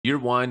Year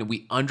 1,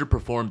 we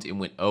underperformed and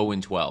went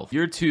 0-12.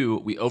 Year 2,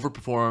 we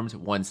overperformed,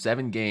 won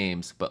 7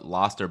 games, but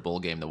lost our bowl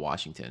game to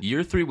Washington.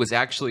 Year 3 was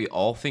actually,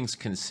 all things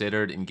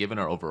considered and given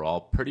our overall,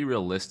 pretty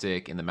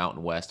realistic in the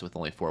Mountain West with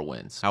only 4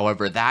 wins.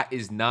 However, that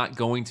is not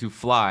going to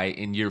fly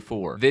in Year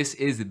 4. This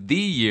is the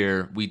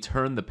year we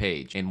turn the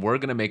page, and we're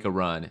going to make a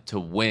run to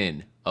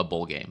win a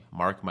bowl game.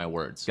 Mark my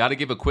words. Got to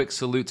give a quick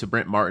salute to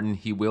Brent Martin.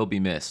 He will be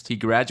missed. He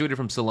graduated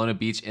from Solana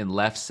Beach and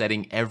left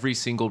setting every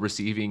single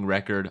receiving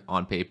record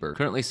on paper.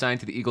 Currently signed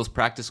to the Eagles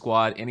practice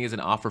squad, and he has an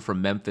offer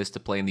from Memphis to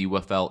play in the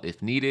UFL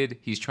if needed.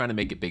 He's trying to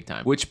make it big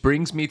time. Which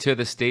brings me to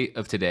the state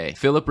of today.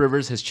 Philip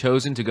Rivers has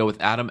chosen to go with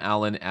Adam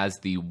Allen as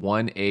the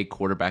 1A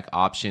quarterback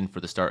option for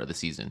the start of the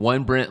season.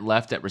 One Brent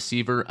left at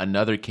receiver,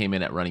 another came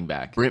in at running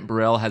back. Brent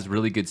Burrell has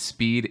really good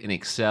speed and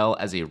excel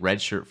as a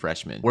redshirt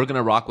freshman. We're going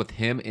to rock with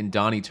him and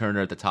Donnie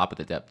Turner at the top of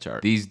the depth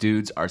chart. These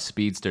dudes are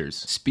speedsters.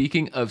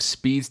 Speaking of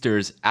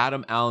speedsters,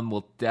 Adam Allen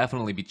will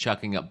definitely be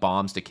chucking up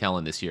bombs to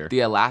Kellen this year.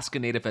 The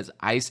Alaskan native has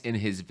ice in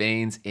his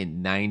veins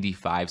and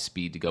 95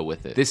 speed to go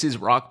with it. This is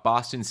Rock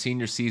Boston's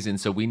senior season,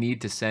 so we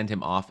need to send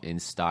him off in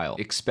style.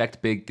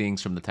 Expect big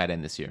things from the tight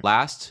end this year.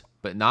 Last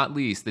but not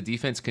least, the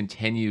defense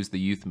continues the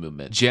youth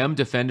movement. Gem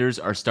defenders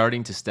are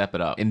starting to step it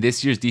up, and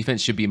this year's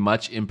defense should be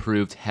much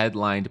improved,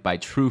 headlined by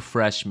true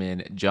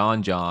freshman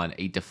John,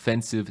 a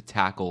defensive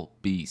tackle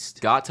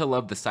beast. Got to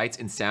love the sights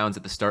and sounds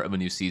at the start of a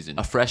new season.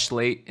 A fresh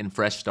slate and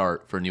fresh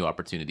start for new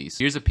opportunities.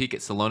 Here's a peek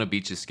at Solana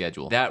Beach's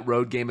schedule. That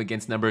road game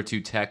against number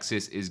 2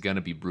 Texas is gonna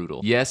be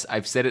brutal. Yes,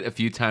 I've said it a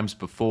few times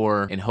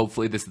before, and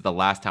hopefully this is the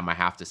last time I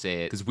have to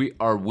say it, because we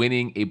are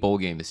winning a bowl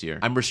game this year.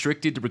 I'm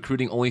restricted to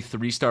recruiting only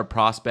 3-star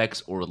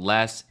prospects or less,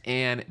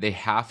 and they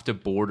have to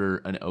border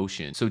an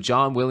ocean. So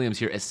John Williams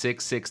here, a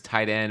 6'6"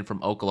 tight end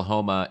from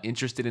Oklahoma,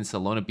 interested in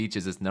Solana Beach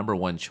as his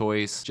 #1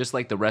 choice. Just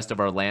like the rest of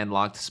our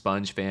landlocked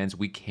Sponge fans,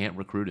 we can't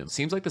recruit him.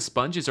 Seems like the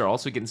Sponges are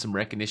also getting some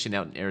recognition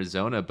out in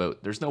Arizona,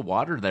 but there's no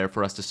water there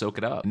for us to soak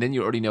it up. And then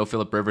you already know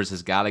Philip Rivers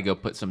has got to go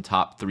put some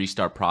top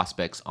 3-star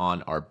prospects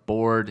on our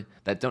board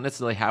that don't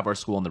necessarily have our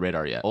school on the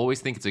radar yet.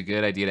 Always think it's a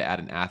good idea to add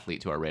an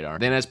athlete to our radar.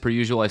 Then as per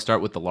usual, I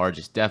start with the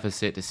largest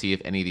deficit to see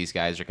if any of these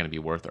guys are going to be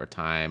worth our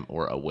time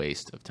or a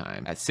waste of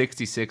time. At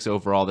 66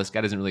 overall, this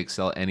guy doesn't really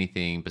excel at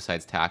anything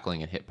besides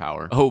tackling and hit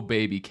power. Oh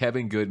baby,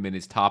 Kevin Goodman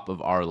is top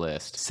of our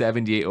list.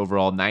 78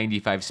 overall,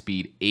 95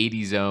 speed,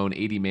 80 zone,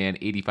 80 man,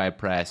 85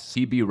 press.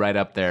 He'd be right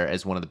up there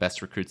as one of the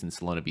best recruits in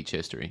Solana Beach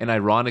history. And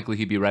ironically,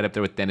 he'd be right up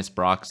there with Dennis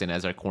Broxton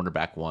as our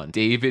cornerback 1.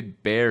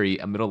 David Barry,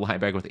 a middle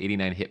linebacker with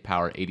 89 hit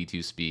power,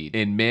 82 speed.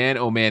 And man,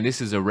 oh man,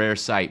 this is a rare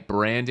sight.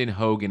 Brandon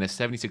Hogan, a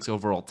 76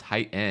 overall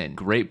tight end.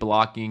 Great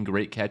blocking,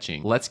 great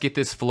catching. Let's get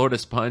this Florida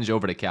Sponge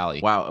over to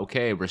Cali. Wow,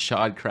 okay,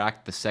 Rashad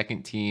cracked the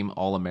second team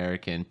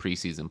All-American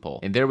preseason poll.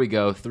 And there we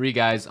go, 3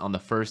 guys on the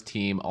first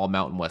team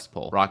All-Mountain West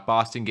poll. Rock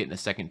Boston getting a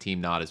second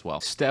team nod as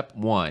well. Step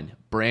 1,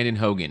 Brandon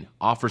Hogan,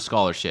 offer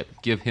scholarship,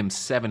 give him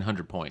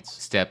 700 points.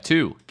 Step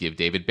 2, give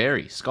David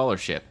Barry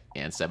scholarship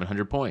and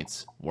 700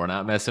 points. We're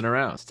not messing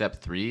around. Step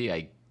 3,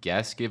 I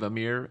guess give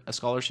Amir a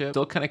scholarship.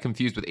 Still kind of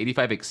confused with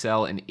 85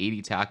 excel and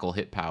 80 tackle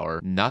hit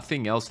power.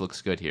 Nothing else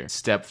looks good here.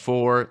 Step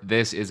 4,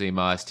 this is a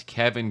must.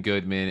 Kevin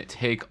Goodman,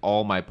 take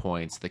all my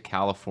points. The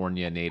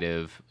California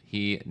native.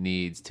 He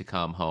needs to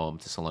come home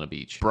to Solana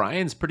Beach.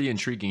 Brian's pretty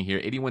intriguing here.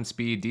 81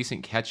 speed,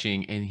 decent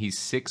catching, and he's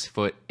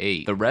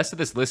 6'8". The rest of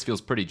this list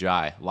feels pretty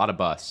dry. A lot of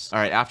busts. All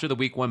right, after the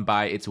week 1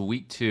 bye, it's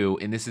week 2,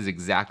 and this is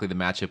exactly the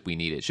matchup we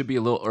needed. Should be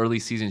a little early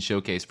season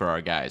showcase for our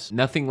guys.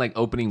 Nothing like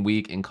opening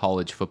week in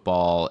college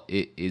football.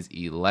 It is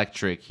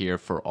electric here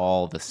for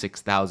all the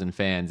 6,000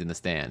 fans in the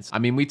stands. I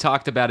mean, we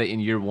talked about it in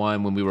year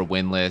 1 when we were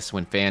winless,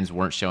 when fans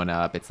weren't showing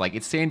up. It's like,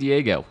 it's San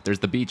Diego. There's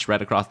the beach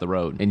right across the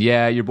road. And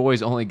yeah, your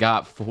boys only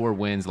got 4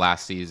 wins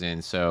last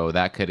season, so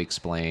that could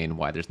explain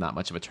why there's not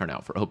much of a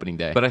turnout for opening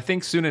day. But I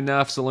think soon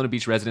enough, Solana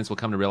Beach residents will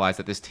come to realize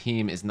that this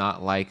team is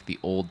not like the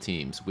old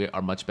teams. We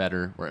are much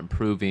better, we're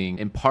improving,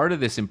 and part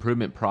of this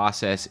improvement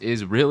process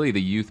is really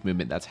the youth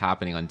movement that's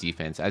happening on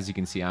defense. As you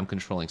can see, I'm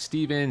controlling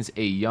Stevens,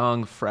 a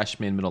young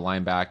freshman middle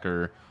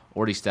linebacker,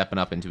 already stepping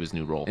up into his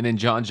new role. And then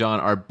John,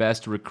 our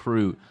best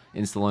recruit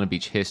in Solana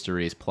Beach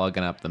history, is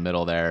plugging up the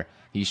middle there.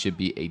 He should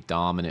be a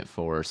dominant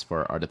force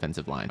for our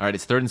defensive line. All right,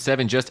 it's 3rd and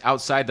 7 just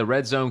outside the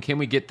red zone. Can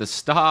we get the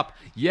stop?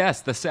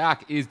 Yes, the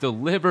sack is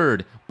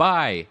delivered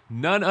by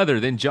none other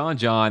than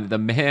John, the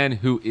man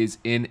who is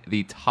in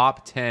the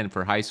top 10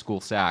 for high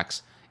school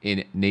sacks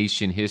in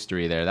nation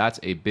history there.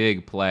 That's a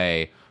big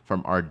play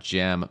from our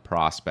gem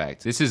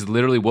prospect. This is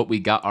literally what we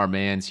got our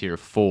mans here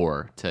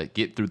for, to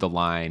get through the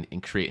line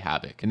and create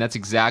havoc. And that's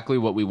exactly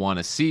what we want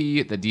to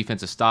see. The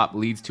defensive stop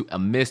leads to a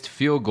missed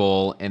field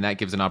goal, and that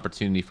gives an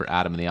opportunity for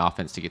Adam and the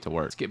offense to get to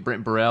work. Let's get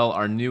Brent Burrell,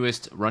 our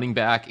newest running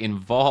back,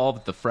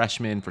 involved, the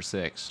freshman for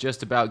 6.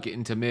 Just about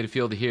getting to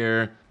midfield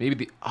here. Maybe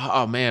the,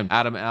 oh man,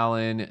 Adam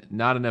Allen,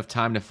 not enough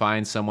time to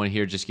find someone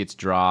here, just gets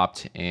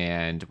dropped,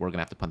 and we're gonna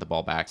have to punt the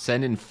ball back.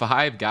 Sending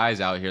 5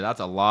 guys out here. That's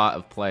a lot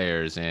of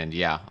players, and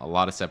yeah, a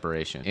lot of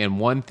separation. And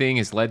one thing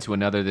has led to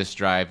another this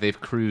drive.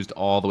 They've cruised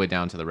all the way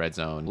down to the red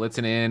zone.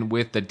 Blitzing in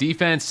with the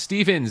defense.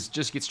 Stevens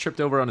just gets tripped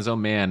over on his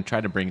own man,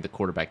 trying to bring the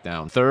quarterback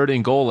down. 3rd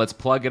and goal. Let's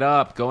plug it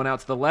up. Going out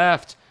to the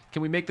left.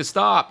 Can we make the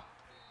stop?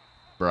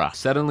 Bruh.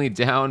 Suddenly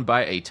down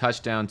by a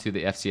touchdown to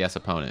the FCS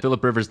opponent.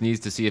 Phillip Rivers needs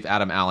to see if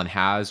Adam Allen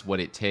has what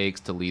it takes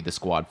to lead the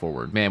squad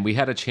forward. Man, we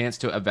had a chance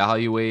to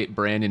evaluate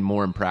Brandon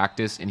Moore in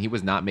practice, and he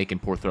was not making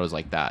poor throws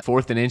like that.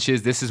 4th and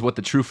inches. This is what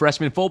the true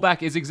freshman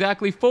fullback is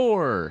exactly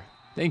for.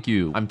 Thank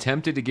you. I'm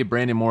tempted to give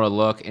Brandon Moore a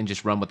look and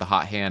just run with the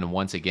hot hand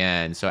once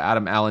again. So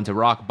Adam Allen to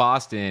Rock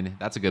Boston.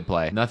 That's a good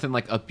play. Nothing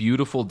like a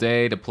beautiful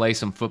day to play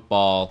some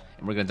football.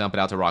 And we're going to dump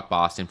it out to Rock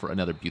Boston for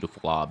another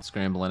beautiful lob.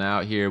 Scrambling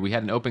out here. We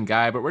had an open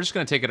guy, but we're just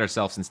going to take it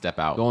ourselves and step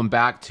out. Going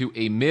back to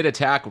a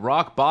mid-attack.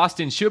 Rock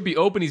Boston should be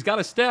open. He's got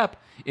a step.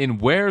 And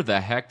where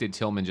the heck did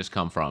Tillman just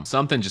come from?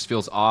 Something just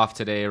feels off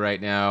today right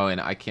now, and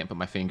I can't put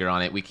my finger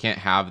on it. We can't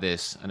have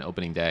this an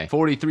opening day.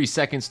 43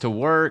 seconds to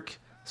work.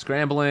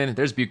 Scrambling.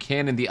 There's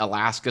Buchanan, the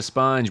Alaska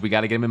sponge. We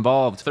got to get him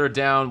involved. 3rd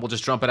down. We'll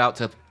just dump it out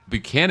to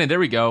Buchanan. There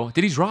we go.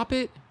 Did he drop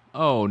it?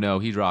 Oh, no,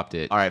 he dropped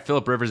it. All right,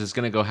 Phillip Rivers is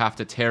going to have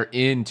to tear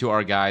into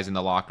our guys in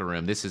the locker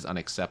room. This is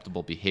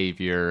unacceptable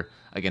behavior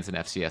against an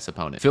FCS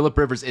opponent. Phillip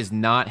Rivers is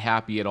not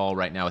happy at all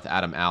right now with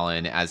Adam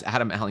Allen, as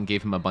Adam Allen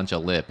gave him a bunch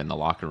of lip in the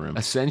locker room.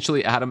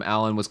 Essentially, Adam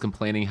Allen was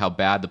complaining how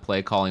bad the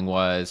play calling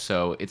was,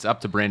 so it's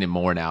up to Brandon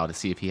Moore now to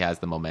see if he has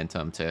the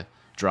momentum to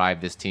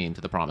drive this team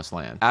to the promised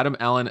land. Adam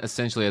Allen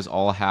essentially has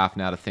all half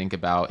now to think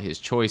about his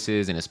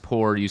choices and his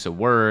poor use of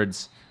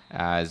words,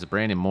 as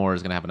Brandon Moore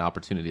is going to have an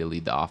opportunity to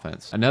lead the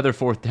offense. Another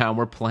 4th down.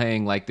 We're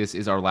playing like this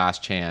is our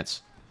last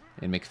chance.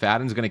 And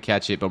McFadden's going to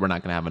catch it, but we're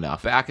not going to have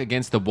enough. Back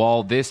against the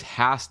wall. This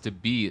has to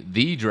be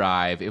the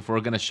drive if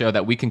we're going to show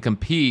that we can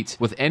compete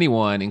with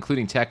anyone,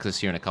 including Texas,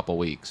 here in a couple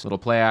weeks. Little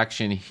play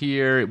action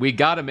here. We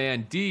got a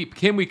man deep.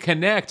 Can we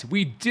connect?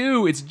 We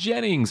do. It's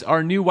Jennings,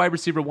 our new wide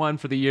receiver 1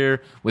 for the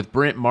year, with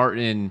Brent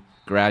Martin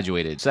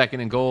graduated.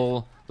 2nd and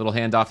goal. Little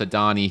handoff to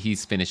Donnie.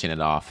 He's finishing it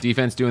off.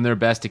 Defense doing their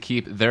best to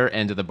keep their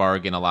end of the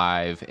bargain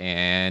alive.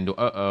 And,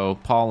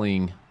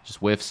 Pauling just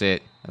whiffs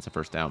it. That's a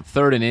 1st down.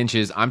 3rd and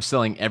inches. I'm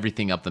selling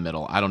everything up the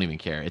middle. I don't even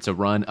care. It's a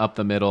run up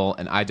the middle,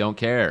 and I don't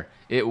care.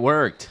 It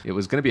worked. It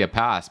was going to be a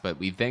pass, but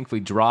we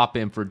thankfully drop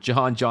him for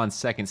John's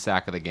 2nd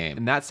sack of the game.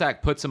 And that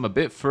sack puts him a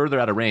bit further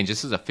out of range.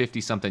 This is a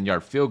 50-something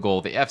yard field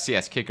goal. The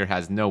FCS kicker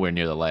has nowhere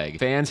near the leg.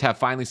 Fans have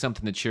finally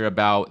something to cheer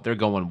about. They're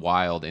going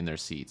wild in their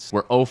seats.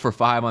 We're 0 for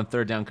 5 on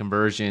 3rd down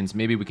conversions.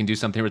 Maybe we can do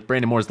something with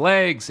Brandon Moore's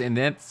legs, and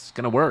that's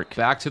going to work.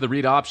 Back to the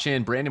read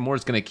option. Brandon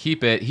Moore's going to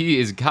keep it. He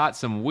has got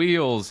some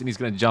wheels, and he's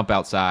going to jump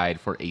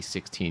outside for a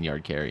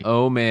 16-yard carry.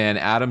 Oh, man.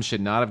 Adam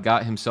should not have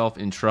got himself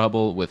in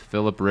trouble with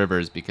Phillip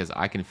Rivers, because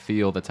I can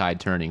feel the tide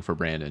turning for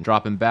Brandon.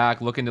 Dropping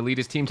back, looking to lead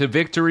his team to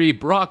victory.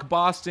 Brock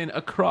Boston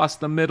across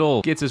the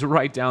middle. Gets us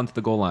right down to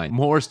the goal line.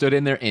 Moore stood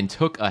in there and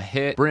took a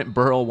hit. Brent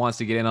Burrell wants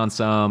to get in on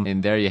some,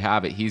 and there you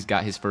have it. He's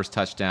got his first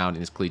touchdown in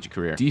his collegiate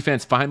career.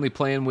 Defense finally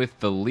playing with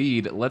the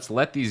lead. Let's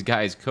let these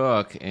guys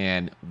cook.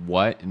 And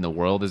what in the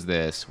world is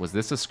this? Was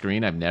this a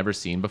screen I've never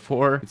seen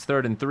before? It's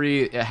 3rd and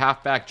 3, a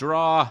halfback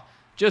draw.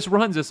 Just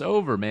runs us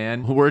over,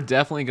 man. We're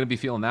definitely going to be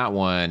feeling that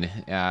one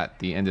at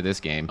the end of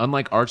this game.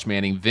 Unlike Arch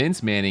Manning,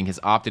 Vince Manning has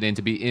opted in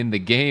to be in the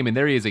game, and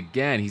there he is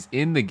again. He's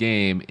in the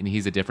game, and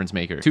he's a difference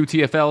maker. 2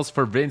 TFLs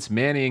for Vince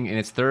Manning, and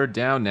it's 3rd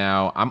down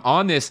now. I'm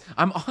on this.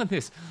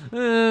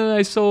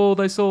 I sold.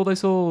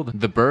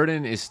 The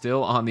burden is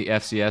still on the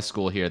FCS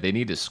school here. They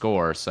need to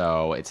score,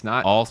 so it's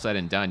not all said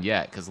and done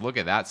yet, because look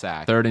at that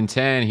sack. 3rd and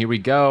 10. Here we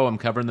go. I'm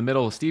covering the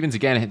middle. Stevens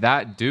again.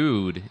 That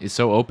dude is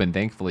so open.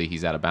 Thankfully,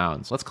 he's out of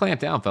bounds. Let's clamp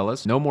down,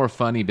 fellas. No more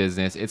funny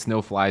business. It's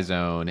no fly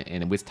zone,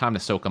 and it's time to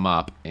soak them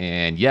up.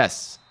 And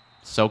yes,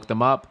 soak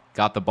them up,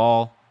 got the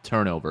ball,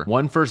 turnover.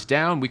 1 first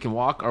down. We can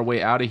walk our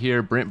way out of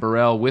here. Brent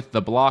Burrell with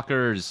the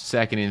blockers.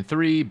 2nd and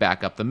 3,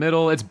 back up the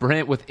middle. It's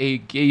Brent with a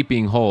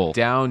gaping hole.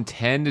 Down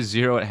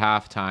 10-0 at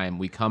halftime.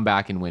 We come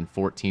back and win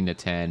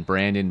 14-10.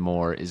 Brandon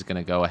Moore is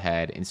going to go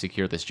ahead and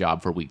secure this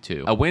job for week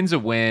 2. A win's a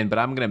win, but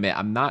I'm going to admit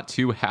I'm not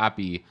too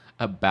happy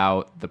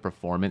about the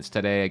performance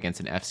today against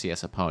an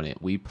FCS opponent.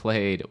 We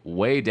played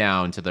way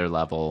down to their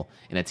level,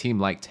 and a team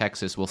like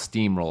Texas will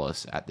steamroll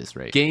us at this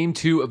rate. Game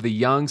 2 of the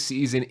young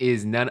season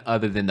is none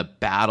other than the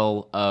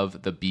Battle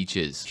of the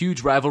Beaches.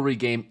 Huge rivalry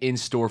game in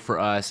store for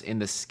us, and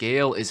the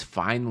scale is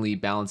finally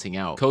balancing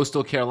out.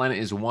 Coastal Carolina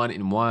is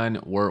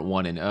 1-1. We're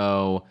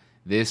 1-0.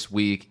 This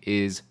week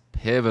is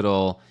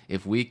pivotal.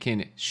 If we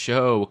can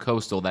show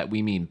Coastal that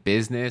we mean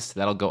business,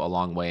 that'll go a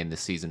long way in this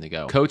season to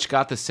go. Coach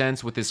got the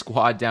sense with his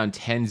squad down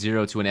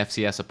 10-0 to an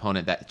FCS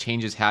opponent that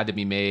changes had to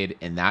be made,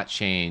 and that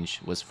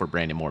change was for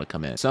Brandon Moore to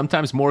come in.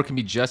 Sometimes Moore can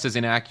be just as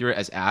inaccurate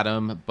as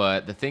Adam,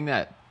 but the thing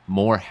that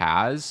Moore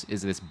has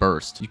is this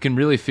burst. You can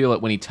really feel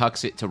it when he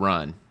tucks it to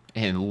run.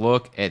 And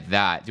look at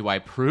that. Do I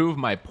prove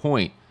my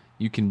point?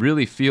 you can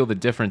really feel the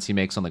difference he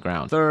makes on the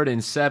ground. 3rd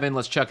and 7,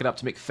 let's chuck it up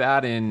to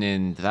McFadden,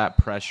 and that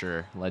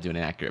pressure led to an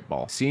inaccurate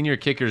ball. Senior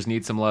kickers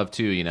need some love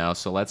too, you know,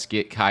 so let's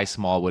get Kai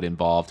Smallwood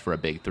involved for a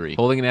big 3.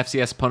 Holding an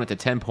FCS opponent to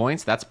 10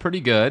 points, that's pretty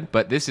good,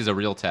 but this is a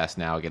real test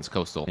now against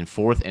Coastal. In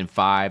 4th and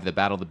 5, the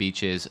Battle of the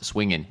Beaches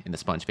swinging in the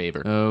Sponge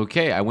favor.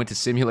 Okay, I went to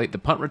simulate the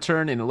punt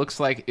return, and it looks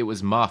like it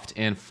was muffed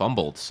and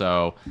fumbled,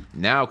 so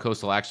now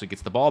Coastal actually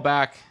gets the ball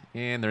back,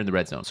 and they're in the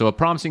red zone. So a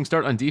promising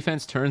start on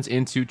defense turns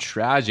into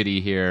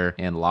tragedy here,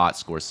 and Lott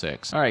scores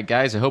 6. All right,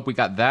 guys, I hope we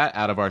got that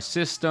out of our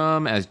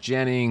system as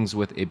Jennings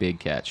with a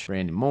big catch.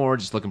 Brandon Moore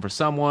just looking for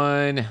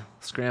someone,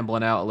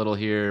 scrambling out a little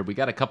here. We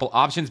got a couple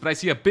options, but I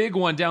see a big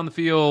one down the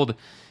field,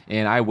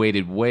 and I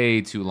waited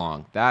way too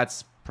long.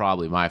 That's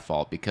probably my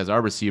fault because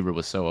our receiver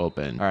was so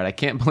open. All right, I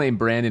can't blame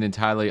Brandon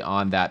entirely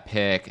on that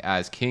pick,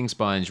 as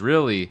KingSponge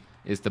really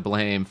is to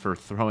blame for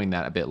throwing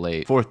that a bit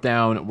late. 4th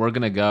down, we're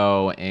going to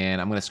go,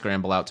 and I'm going to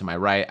scramble out to my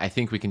right. I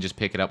think we can just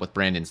pick it up with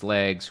Brandon's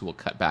legs, who will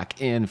cut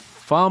back in.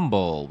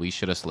 Fumble. We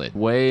should have slid.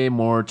 Way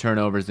more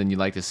turnovers than you'd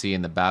like to see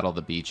in the Battle of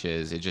the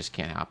Beaches. It just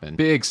can't happen.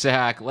 Big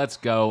sack. Let's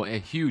go. A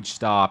huge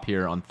stop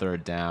here on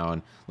 3rd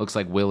down. Looks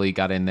like Willie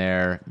got in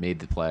there, made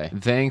the play.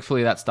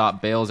 Thankfully, that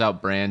stop bails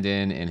out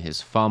Brandon and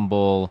his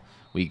fumble.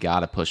 We got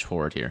to push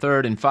forward here.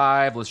 3rd and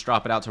 5. Let's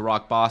drop it out to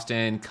Rock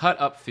Boston. Cut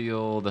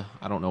upfield.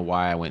 I don't know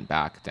why I went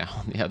back down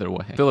the other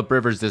way. Phillip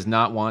Rivers does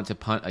not want to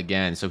punt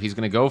again, so he's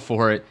going to go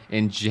for it,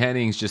 and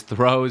Jennings just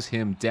throws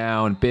him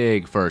down.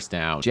 Big 1st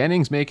down.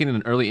 Jennings making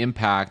an early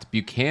impact.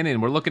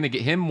 Buchanan, we're looking to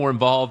get him more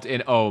involved,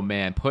 and oh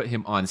man, put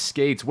him on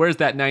skates. Where's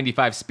that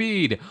 95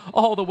 speed?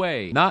 All the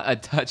way. Not a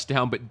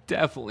touchdown, but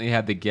definitely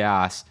had the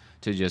gas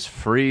to just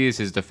freeze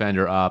his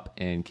defender up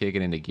and kick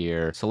it into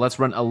gear. So let's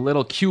run a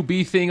little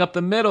QB thing up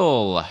the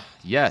middle.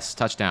 Yes,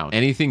 touchdown.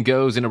 Anything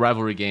goes in a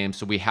rivalry game,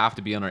 so we have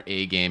to be on our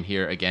A game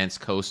here against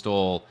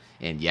Coastal.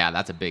 And yeah,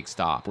 that's a big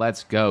stop.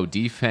 Let's go.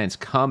 Defense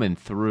coming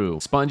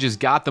through. Sponges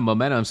got the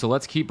momentum, so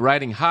let's keep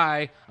riding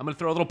high. I'm going to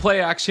throw a little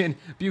play action.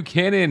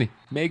 Buchanan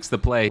makes the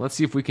play. Let's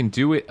see if we can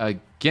do it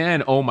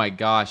again. Oh my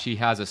gosh, he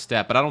has a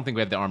step, but I don't think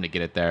we have the arm to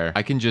get it there.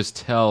 I can just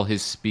tell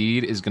his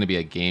speed is going to be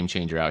a game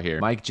changer out here.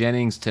 Mike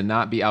Jennings to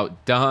not be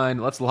outdone.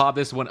 Let's lob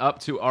this one up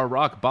to our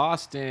Rock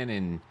Boston,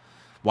 and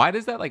why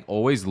does that like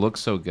always look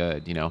so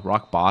good? You know,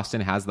 Rock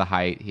Boston has the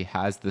height, he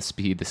has the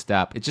speed, the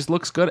step. It just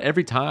looks good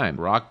every time.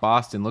 Rock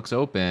Boston looks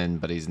open,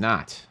 but he's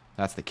not.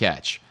 That's the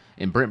catch.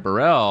 And Brent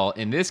Burrell,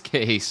 in this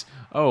case,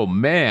 oh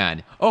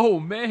man,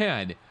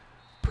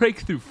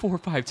 break through 4 or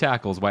 5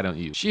 tackles. Why don't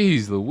you?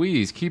 Jeez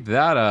Louise, keep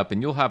that up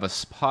and you'll have a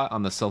spot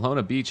on the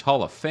Solana Beach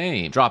Hall of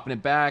Fame. Dropping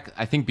it back.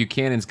 I think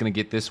Buchanan's going to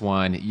get this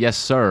one. Yes,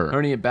 sir.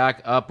 Turning it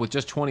back up with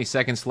just 20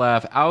 seconds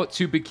left. Out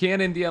to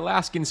Buchanan, the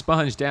Alaskan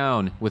Sponge,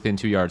 down within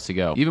 2 yards to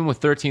go. Even with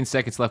 13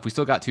 seconds left, we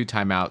still got 2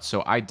 timeouts,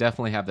 so I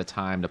definitely have the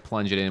time to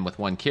plunge it in with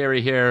 1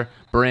 carry here.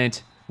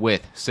 Brent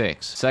with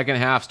 6. Second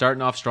half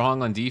starting off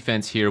strong on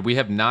defense here. We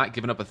have not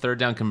given up a 3rd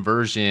down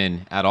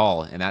conversion at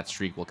all, and that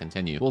streak will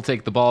continue. We'll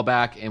take the ball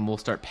back and we'll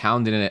start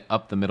pounding it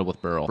up the middle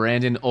with Burrell.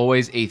 Brandon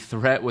always a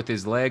threat with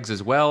his legs,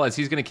 as well as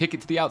he's going to kick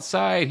it to the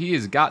outside. He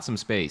has got some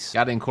space.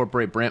 Got to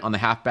incorporate Brent on the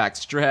halfback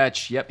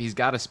stretch. Yep, he's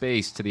got a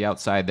space to the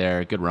outside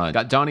there. Good run.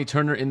 Got Donnie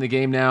Turner in the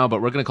game now,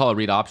 but we're going to call a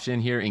read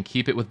option here and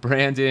keep it with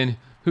Brandon,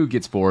 who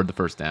gets forward the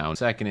 1st down.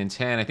 2nd and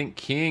 10. I think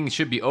King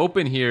should be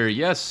open here.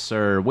 Yes,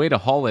 sir. Way to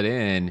haul it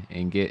in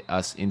and get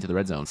us into the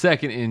red zone.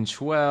 2nd and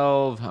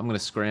 12. I'm going to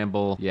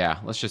scramble. Yeah,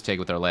 let's just take it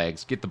with our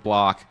legs. Get the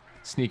block.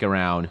 Sneak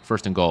around.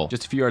 1st and goal.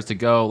 Just a few yards to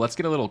go. Let's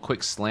get a little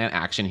quick slant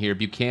action here.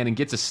 Buchanan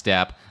gets a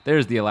step.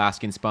 There's the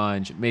Alaskan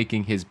Sponge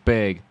making his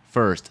big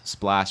 1st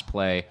splash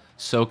play,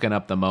 soaking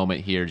up the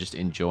moment here, just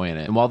enjoying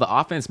it. And while the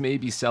offense may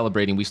be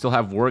celebrating, we still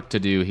have work to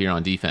do here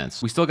on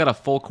defense. We still got a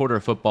full quarter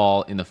of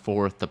football in the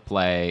 4th to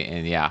play,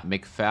 and yeah,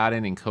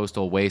 McFadden and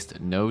Coastal waste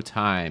no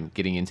time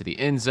getting into the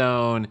end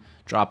zone,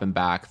 dropping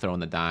back, throwing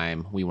the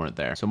dime. We weren't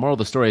there. So moral of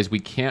the story is we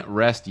can't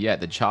rest yet.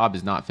 The job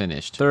is not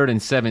finished. 3rd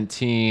and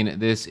 17.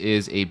 This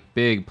is a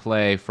big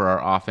play for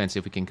our offense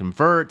if we can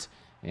convert,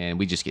 and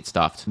we just get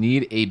stuffed.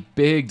 Need a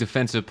big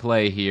defensive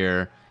play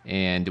here,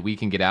 and we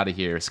can get out of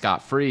here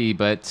scot-free,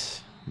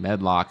 but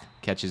Medlock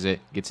catches it,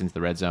 gets into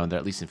the red zone. They're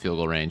at least in field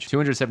goal range.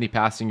 270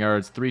 passing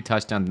yards, 3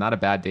 touchdowns. Not a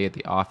bad day at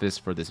the office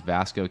for this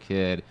Vasco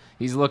kid.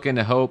 He's looking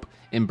to hope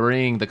and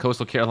bring the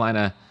Coastal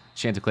Carolina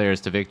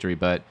Chanticleers to victory,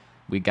 but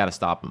we got to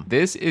stop them.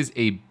 This is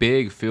a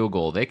big field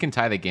goal. They can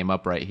tie the game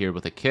up right here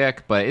with a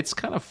kick, but it's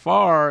kind of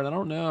far, and I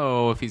don't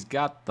know if he's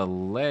got the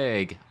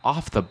leg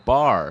off the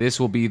bar. This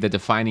will be the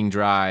defining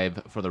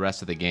drive for the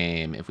rest of the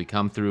game. If we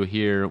come through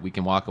here, we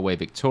can walk away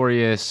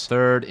victorious.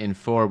 3rd and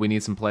 4, we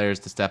need some players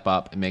to step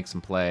up and make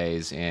some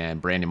plays,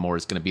 and Brandon Moore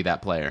is going to be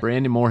that player.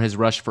 Brandon Moore has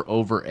rushed for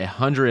over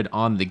 100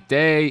 on the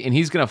day, and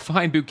he's going to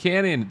find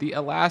Buchanan, the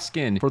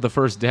Alaskan, for the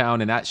 1st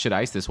down, and that should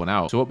ice this one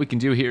out. So what we can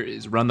do here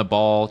is run the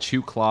ball,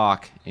 chew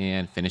clock, and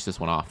and finish this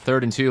one off.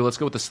 3rd and 2. Let's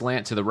go with the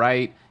slant to the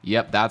right.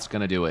 Yep, that's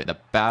going to do it. The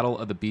Battle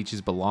of the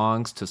Beaches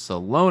belongs to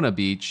Solana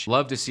Beach.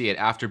 Love to see it.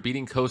 After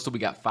beating Coastal, we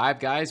got 5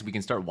 guys. We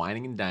can start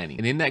whining and dining.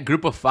 And in that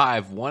group of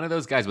 5, one of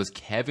those guys was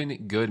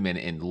Kevin Goodman.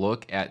 And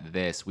look at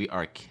this. We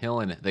are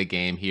killing the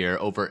game here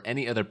over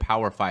any other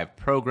Power 5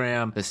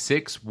 program. The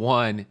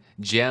 6'1"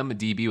 Gem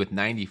DB with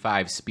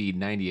 95 speed,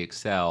 90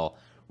 excel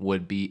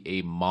would be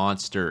a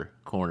monster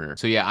corner.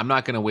 So yeah, I'm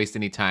not going to waste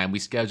any time. We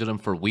scheduled him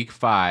for week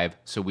 5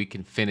 so we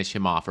can finish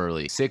him off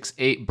early.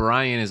 6'8"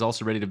 Brian is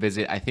also ready to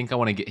visit. I think I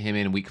want to get him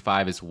in week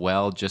 5 as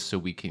well, just so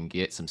we can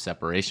get some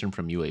separation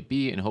from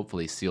UAB and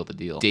hopefully seal the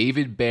deal.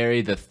 David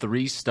Berry, the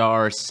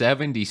 3-star,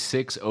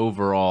 76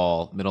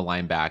 overall middle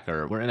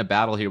linebacker. We're in a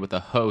battle here with a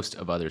host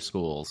of other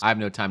schools. I have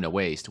no time to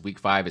waste. Week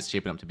 5 is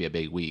shaping up to be a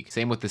big week.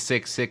 Same with the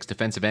 6'6"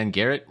 defensive end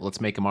Garrett.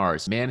 Let's make him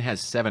ours. Man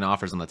has 7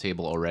 offers on the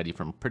table already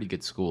from pretty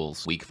good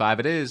schools. Week 5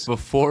 it is.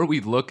 Before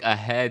we look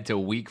ahead to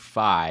week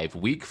 5,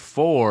 week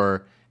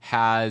 4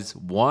 has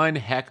one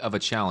heck of a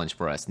challenge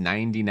for us.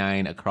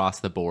 99 across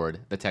the board,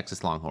 the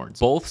Texas Longhorns.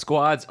 Both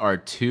squads are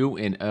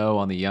 2-0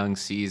 on the young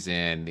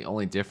season. The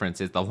only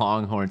difference is the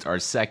Longhorns are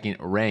 2nd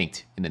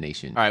ranked in the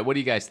nation. All right, what do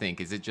you guys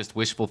think? Is it just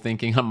wishful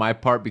thinking on my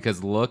part?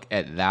 Because look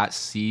at that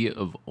sea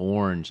of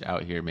orange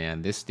out here,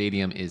 man. This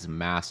stadium is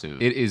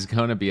massive. It is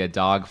going to be a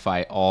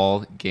dogfight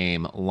all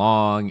game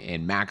long,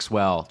 and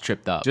Maxwell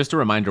tripped up. Just a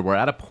reminder, we're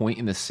at a point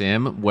in the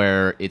sim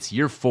where it's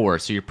year 4,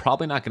 so you're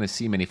probably not going to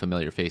see many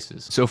familiar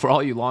faces. So for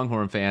all you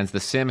Longhorn fans, the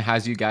sim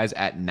has you guys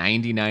at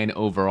 99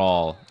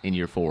 overall in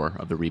year 4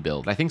 of the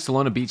rebuild. I think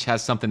Solana Beach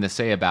has something to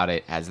say about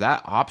it, as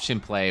that option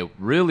play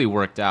really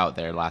worked out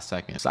there last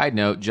second. Side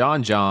note,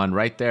 John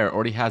right there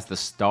already has the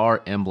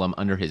star emblem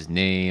under his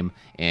name,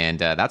 and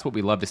that's what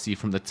we love to see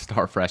from the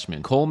star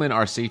freshman. Coleman,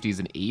 our safety, is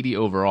an 80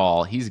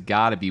 overall. He's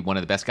got to be one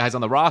of the best guys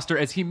on the roster,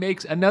 as he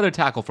makes another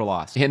tackle for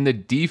loss. And the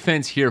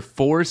defense here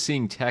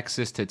forcing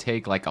Texas to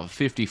take like a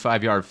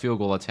 55-yard field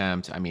goal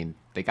attempt. I mean,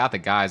 they got the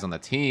guys on the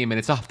team, and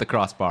it's off the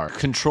crossbar.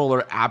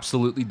 Controller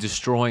absolutely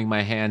destroying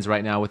my hands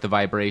right now with the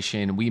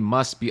vibration. We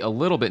must be a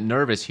little bit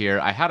nervous here.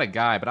 I had a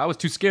guy, but I was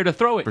too scared to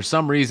throw it. For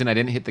some reason, I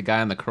didn't hit the guy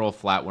on the curl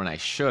flat when I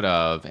should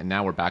have, and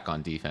now we're back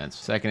on defense.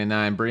 2nd and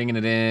 9, bringing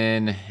it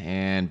in,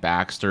 and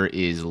Baxter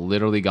is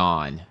literally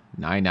gone.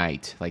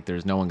 Night. Like,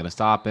 there's no one going to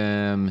stop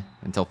him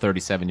until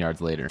 37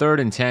 yards later.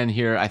 3rd and 10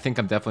 here. I think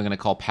I'm definitely going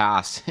to call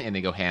pass, and they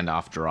go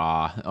handoff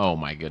draw. Oh,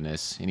 my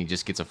goodness. And he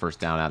just gets a 1st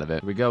down out of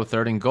it. Here we go.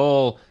 3rd and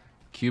goal.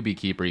 QB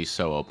keeper, he's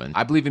so open.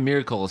 I believe in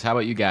miracles. How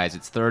about you guys?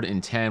 It's 3rd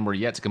and 10. We're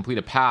yet to complete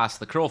a pass.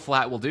 The curl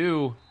flat will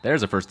do.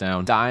 There's a 1st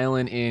down.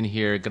 Dialing in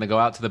here. Gonna go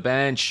out to the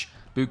bench.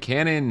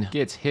 Buchanan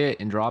gets hit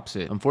and drops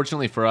it.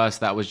 Unfortunately for us,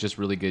 that was just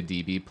really good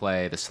DB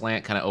play. The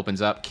slant kind of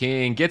opens up.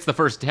 King gets the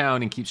 1st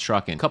down and keeps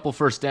trucking. Couple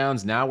 1st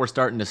downs. Now we're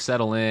starting to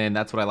settle in.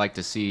 That's what I like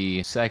to see.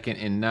 2nd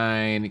and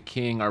 9.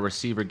 King, our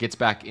receiver, gets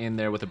back in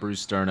there with a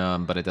bruised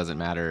sternum, but it doesn't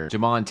matter.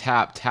 Jamon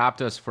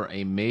tapped us for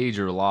a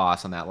major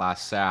loss on that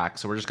last sack.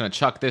 So we're just going to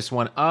chuck this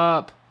one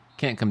up.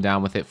 Can't come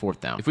down with it. 4th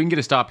down. If we can get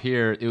a stop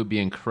here, it would be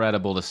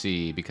incredible to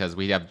see, because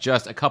we have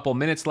just a couple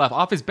minutes left.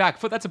 Off his back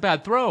foot. That's a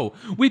bad throw.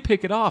 We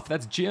pick it off.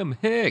 That's Jim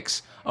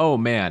Hicks. Oh,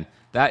 man.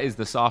 That is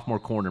the sophomore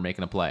corner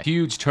making a play.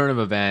 Huge turn of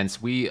events.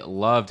 We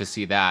love to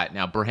see that.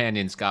 Now,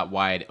 Brandon's got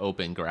wide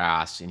open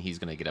grass, and he's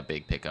going to get a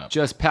big pickup.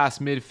 Just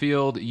past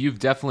midfield, you've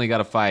definitely got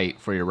to fight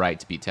for your right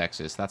to beat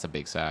Texas. That's a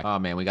big sack. Oh,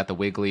 man, we got the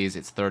Wigglies.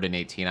 It's 3rd and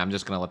 18. I'm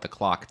just going to let the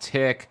clock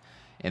tick,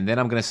 and then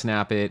I'm going to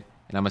snap it.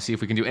 And I'm going to see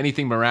if we can do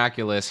anything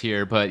miraculous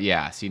here. But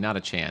yeah, see, not a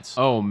chance.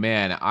 Oh,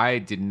 man, I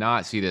did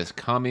not see this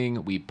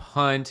coming. We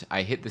punt.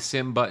 I hit the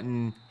sim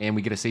button, and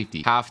we get a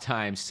safety.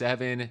 Halftime,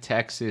 7,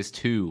 Texas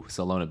 2,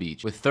 Solana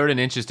Beach. With 3rd and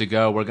inches to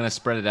go, we're going to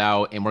spread it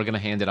out, and we're going to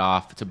hand it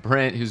off to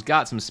Brent, who's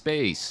got some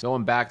space.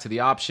 Going back to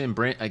the option,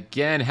 Brent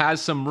again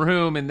has some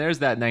room, and there's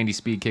that 90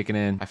 speed kicking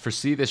in. I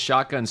foresee this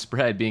shotgun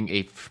spread being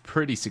a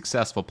pretty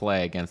successful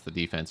play against the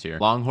defense here.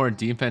 Longhorn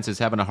defense is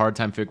having a hard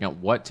time figuring out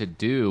what to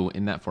do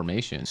in that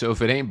formation. So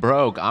if it ain't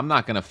broke, I'm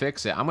not going to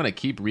fix it. I'm going to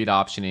keep read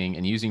optioning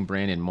and using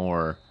Brandon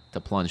more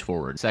to plunge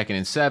forward. 2nd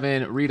and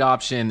 7, read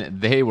option.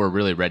 They were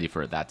really ready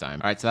for it that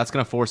time. All right, so that's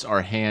going to force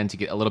our hand to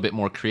get a little bit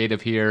more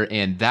creative here,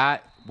 and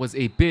that was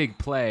a big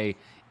play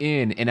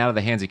in and out of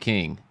the hands of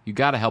King. You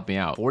got to help me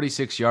out.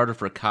 46-yarder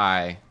for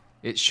Kai.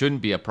 It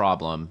shouldn't be a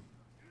problem.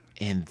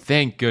 And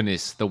thank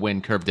goodness the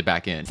wind curved it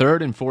back in.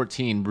 3rd and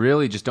 14,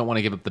 really just don't want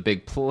to give up the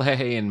big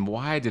play. And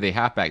why do they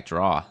halfback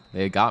draw?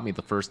 They got me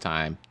the 1st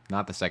time,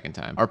 not the 2nd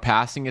time. Our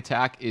passing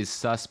attack is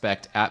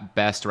suspect at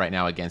best right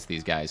now against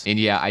these guys. And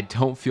yeah, I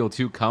don't feel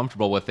too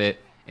comfortable with it.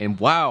 And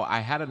wow, I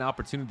had an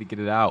opportunity to get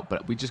it out,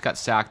 but we just got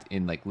sacked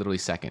in like literally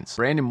seconds.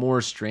 Brandon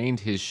Moore strained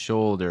his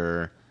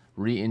shoulder.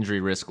 Re-injury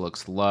risk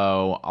looks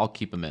low. I'll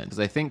keep him in, because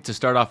I think to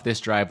start off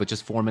this drive with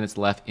just 4 minutes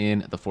left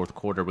in the 4th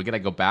quarter, we got to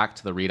go back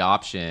to the read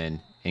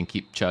option and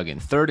keep chugging.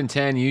 3rd and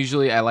 10,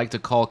 usually I like to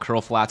call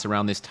curl flats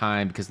around this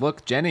time because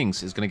look,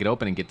 Jennings is going to get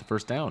open and get the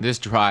first down. This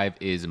drive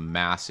is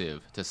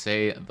massive to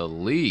say the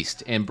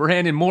least. And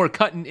Brandon Moore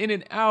cutting in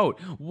and out.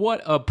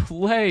 What a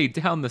play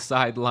down the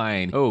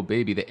sideline. Oh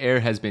baby, the air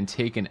has been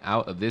taken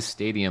out of this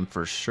stadium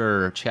for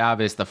sure.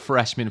 Chavis, the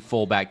freshman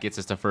fullback, gets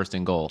us to 1st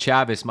and goal.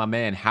 Chavis, my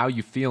man, how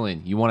you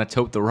feeling? You want to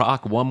tote the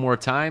rock one more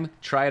time?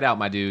 Try it out,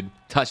 my dude.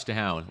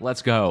 Touchdown.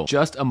 Let's go.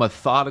 Just a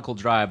methodical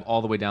drive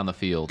all the way down the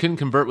field. Couldn't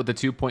convert with the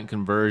 2-point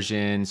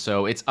conversion,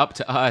 so it's up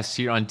to us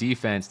here on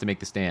defense to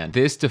make the stand.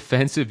 This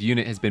defensive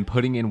unit has been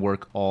putting in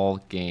work all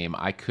game.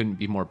 I couldn't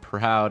be more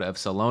proud of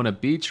Solana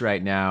Beach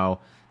right now.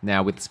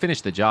 Now, let's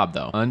finish the job,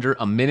 though. Under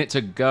a minute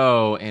to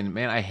go, and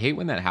man, I hate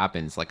when that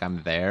happens. Like,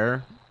 I'm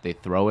there, they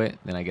throw it,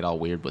 then I get all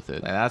weird with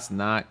it. Like, that's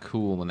not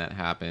cool when that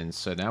happens.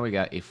 So now we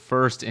got a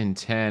 1st and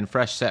 10.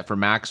 Fresh set for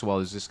Maxwell,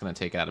 who's just going to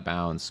take it out of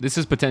bounds. This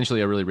is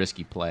potentially a really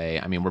risky play.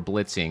 I mean, we're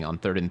blitzing on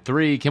 3rd and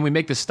 3. Can we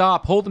make the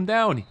stop? Hold him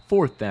down.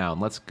 4th down.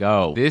 Let's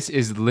go. This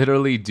is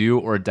literally do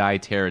or die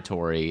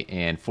territory.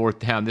 And 4th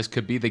down, this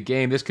could be the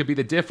game. This could be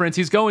the difference.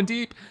 He's going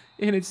deep.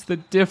 And it's the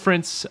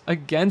difference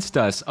against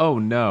us. Oh,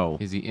 no.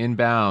 Is he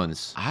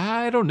inbounds?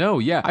 I don't know.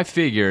 Yeah, I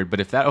figured. But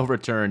if that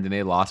overturned and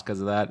they lost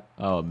because of that,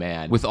 oh,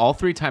 man. With all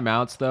 3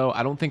 timeouts, though,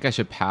 I don't think I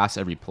should pass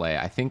every play.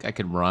 I think I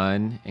could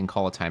run and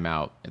call a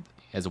timeout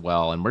as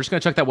well. And we're just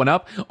going to chuck that one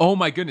up. Oh,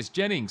 my goodness.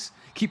 Jennings,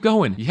 keep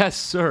going. Yes,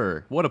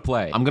 sir. What a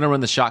play. I'm going to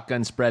run the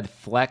shotgun spread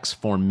flex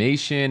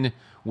formation.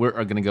 We're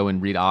going to go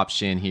and read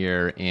option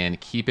here and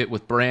keep it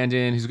with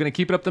Brandon, who's going to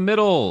keep it up the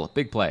middle.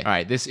 Big play. All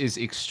right, this is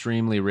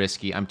extremely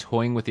risky. I'm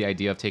toying with the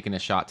idea of taking a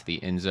shot to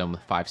the end zone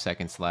with 5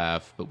 seconds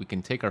left, but we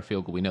can take our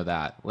field goal. We know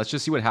that. Let's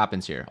just see what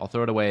happens here. I'll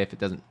throw it away if it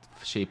doesn't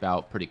shape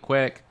out pretty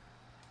quick.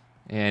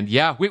 And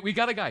yeah, we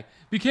got a guy.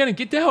 Buchanan,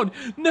 get down.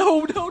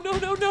 No.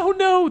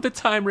 The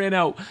time ran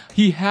out.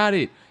 He had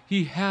it.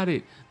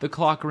 The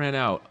clock ran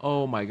out.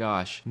 Oh my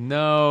gosh.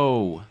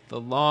 No. The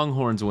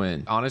Longhorns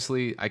win.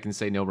 Honestly, I can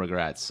say no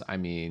regrets. I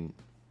mean,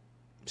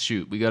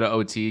 shoot, we go to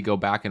OT, go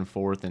back and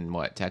forth, and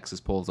what,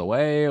 Texas pulls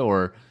away,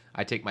 or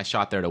I take my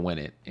shot there to win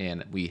it,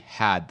 and we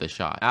had the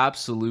shot.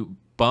 Absolute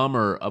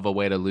bummer of a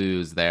way to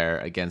lose there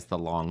against the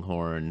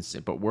Longhorns,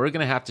 but we're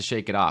going to have to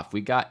shake it off.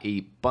 We got a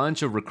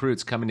bunch of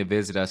recruits coming to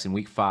visit us in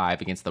week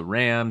 5 against the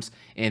Rams,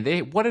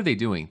 and what are they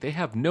doing? They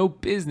have no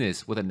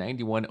business with a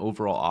 91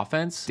 overall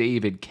offense.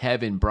 David,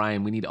 Kevin,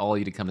 Brian, we need all of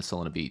you to come to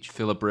Solana Beach.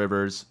 Phillip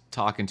Rivers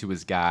talking to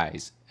his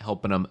guys,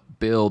 helping them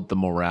build the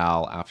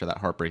morale after that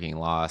heartbreaking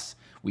loss.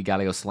 We got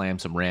to go slam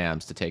some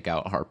Rams to take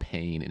out our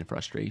pain and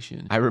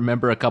frustration. I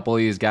remember a couple of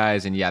these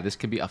guys, and yeah, this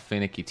could be a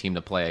finicky team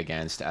to play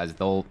against, as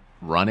they'll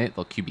run it,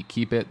 they'll QB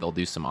keep it, they'll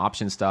do some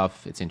option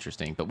stuff. It's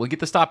interesting, but we'll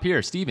get the stop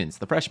here. Stevens,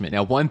 the freshman.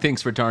 Now, one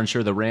thing's for darn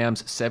sure, the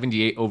Rams'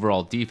 78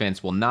 overall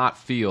defense will not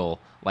feel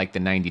like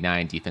the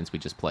 99 defense we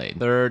just played.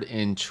 3rd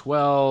and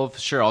 12.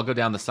 Sure, I'll go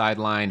down the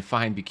sideline,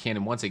 find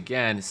Buchanan once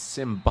again.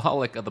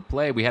 Symbolic of the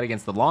play we had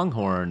against the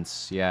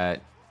Longhorns,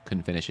 yet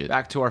couldn't finish it.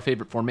 Back to our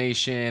favorite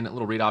formation, a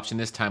little read option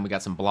this time. We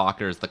got some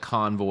blockers, the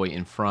convoy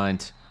in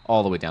front,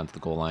 all the way down to the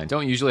goal line.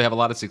 Don't usually have a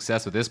lot of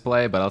success with this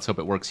play, but let's hope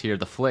it works here.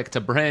 The flick to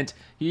Brent,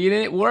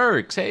 it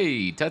works.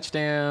 Hey,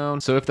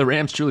 touchdown. So if the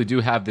Rams truly do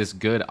have this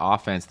good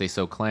offense they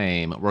so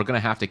claim, we're going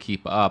to have to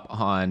keep up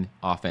on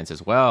offense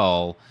as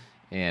well.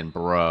 And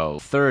bro,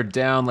 3rd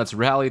down, let's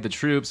rally the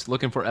troops.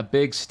 Looking for a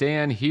big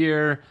stand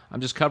here. I'm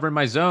just covering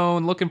my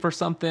zone, looking for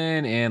something,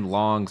 and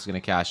Long's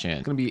gonna cash in.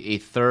 It's gonna be a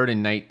 3rd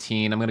and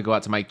 19. I'm gonna go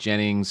out to Mike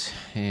Jennings,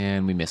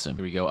 and we miss him.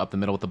 Here we go, up the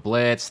middle with the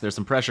blitz. There's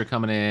some pressure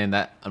coming in.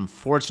 That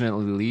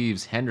unfortunately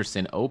leaves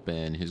Henderson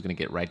open, who's gonna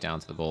get right down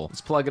to the goal. Let's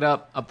plug it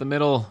up the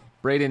middle.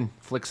 Braden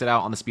flicks it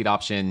out on the speed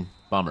option.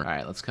 Bummer. All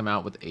right, let's come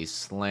out with a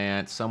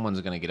slant.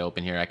 Someone's going to get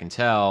open here, I can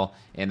tell.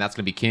 And that's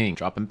going to be King.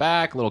 Dropping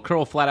back, a little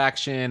curl flat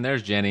action.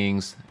 There's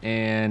Jennings.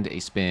 And a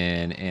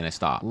spin and a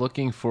stop.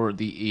 Looking for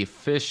the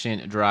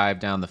efficient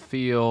drive down the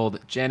field.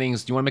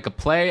 Jennings, do you want to make a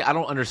play? I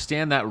don't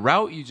understand that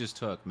route you just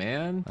took,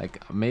 man.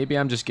 Like, maybe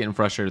I'm just getting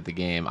frustrated with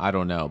the game. I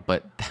don't know.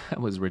 But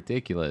that was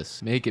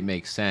ridiculous. Make it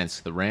make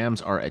sense. The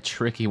Rams are a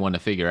tricky one to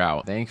figure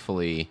out.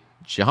 Thankfully,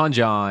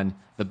 John,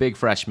 the big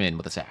freshman,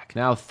 with a sack.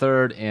 Now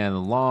 3rd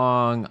and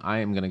long. I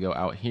am going to go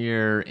out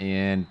here,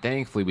 and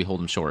thankfully we hold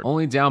them short.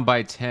 Only down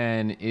by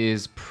 10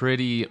 is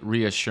pretty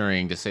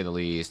reassuring, to say the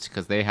least,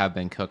 because they have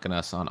been cooking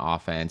us on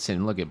offense,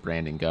 and look at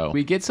Brandon go.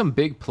 We get some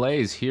big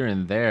plays here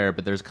and there,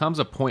 but there comes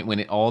a point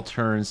when it all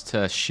turns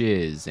to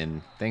shiz,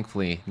 and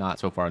thankfully not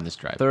so far in this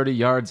drive. 30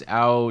 yards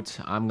out.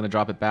 I'm going to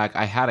drop it back.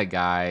 I had a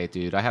guy,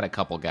 dude. I had a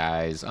couple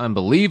guys.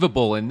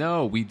 Unbelievable, and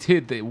no, we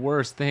did the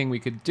worst thing we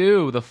could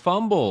do, the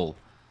fumble.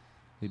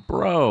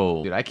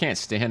 Bro, dude, I can't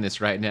stand this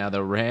right now.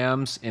 The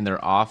Rams in their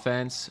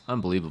offense,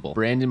 unbelievable.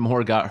 Brandon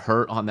Moore got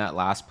hurt on that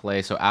last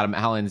play, so Adam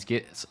Allen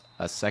gets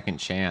a second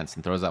chance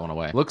and throws that one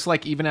away. Looks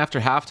like even after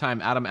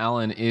halftime, Adam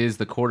Allen is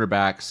the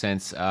quarterback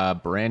since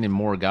Brandon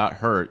Moore got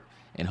hurt.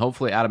 And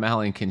hopefully Adam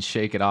Allen can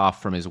shake it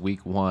off from his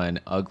week 1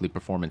 ugly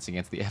performance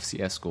against the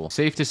FCS school.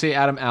 Safe to say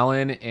Adam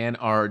Allen and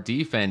our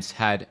defense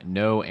had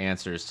no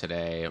answers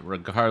today,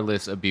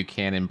 regardless of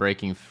Buchanan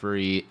breaking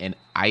free and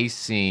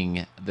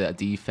icing the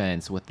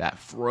defense with that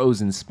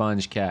frozen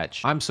sponge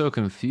catch. I'm so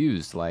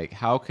confused. Like,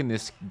 how can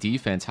this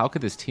defense, how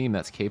could this team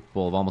that's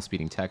capable of almost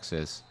beating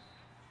Texas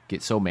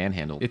get so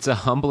manhandled? It's a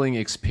humbling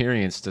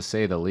experience, to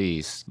say the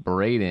least.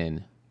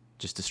 Braden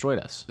just destroyed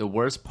us. The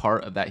worst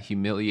part of that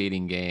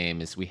humiliating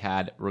game is we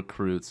had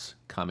recruits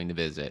coming to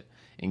visit.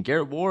 And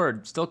Garrett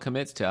Ward still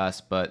commits to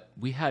us, but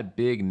we had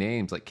big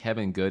names like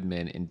Kevin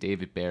Goodman and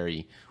David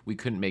Barry we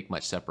couldn't make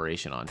much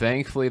separation on.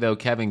 Thankfully, though,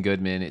 Kevin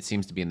Goodman, it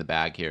seems to be in the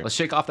bag here. Let's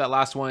shake off that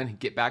last one,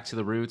 get back to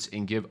the roots,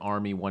 and give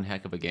Army one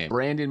heck of a game.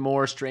 Brandon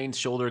Moore, strained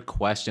shoulder,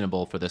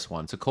 questionable for this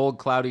one. It's a cold,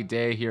 cloudy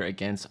day here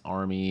against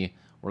Army.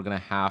 We're going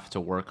to have to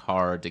work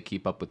hard to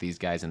keep up with these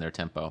guys in their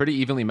tempo. Pretty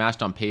evenly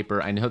matched on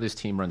paper. I know this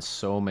team runs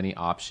so many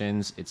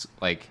options. It's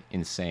like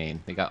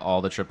insane. They got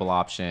all the triple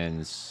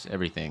options,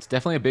 everything. It's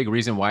definitely a big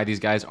reason why these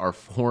guys are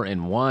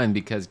 4-1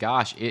 because,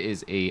 gosh, it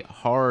is a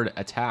hard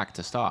attack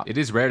to stop. It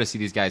is rare to see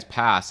these guys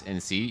pass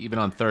and see, even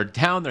on third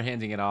down, they're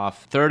handing it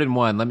off. 3rd and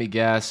 1, let me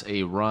guess,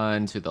 a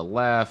run to the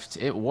left.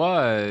 It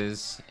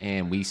was,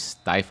 and we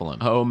stifle them.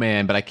 Oh,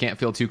 man, but I can't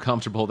feel too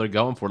comfortable. They're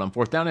going for it on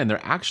 4th down, and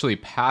they're actually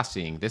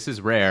passing. This is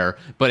rare,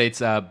 but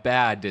it's a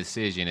bad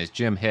decision. It's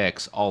Jim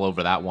Hicks all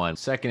over that one.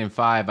 2nd and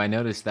 5, I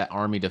noticed that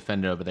Army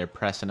defender over there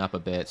pressing up a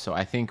bit, so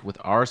I think with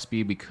our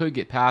speed, we could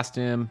get past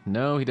him.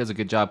 No, he does a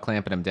good job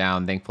clamping him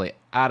down. Thankfully,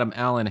 Adam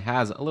Allen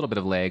has a little bit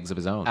of legs of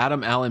his own.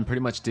 Adam Allen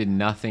pretty much did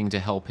nothing to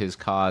help his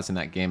cause in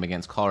that game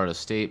against Colorado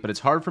State, but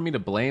it's hard for me to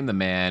blame the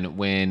man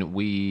when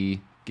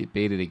we get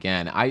baited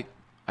again.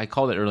 I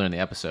called it earlier in the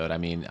episode. I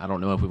mean, I don't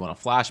know if we want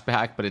a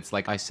flashback, but it's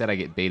like I said, I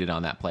get baited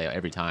on that play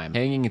every time.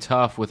 Hanging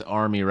tough with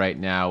Army right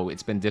now.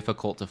 It's been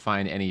difficult to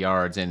find any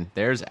yards, and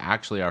there's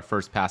actually our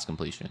first pass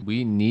completion.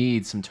 We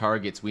need some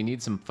targets. We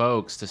need some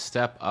folks to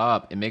step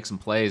up and make some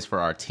plays for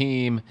our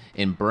team.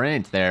 And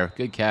Brent there,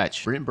 good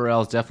catch. Brent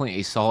Burrell is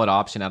definitely a solid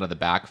option out of the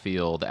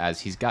backfield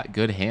as he's got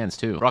good hands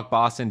too. Brock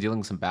Boston dealing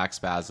with some back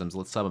spasms.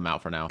 Let's sub him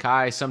out for now.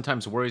 Kai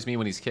sometimes worries me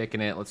when he's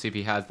kicking it. Let's see if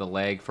he has the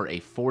leg for a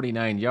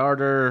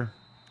 49-yarder.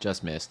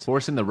 Just missed.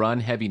 Forcing the run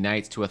heavy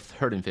Knights to a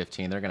 3rd and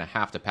 15. They're going to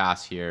have to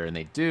pass here, and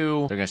they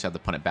do. They're going to have to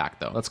punt it back,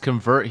 though. Let's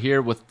convert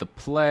here with the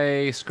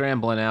play.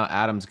 Scrambling out.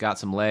 Adams got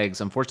some legs.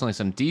 Unfortunately,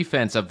 some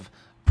defensive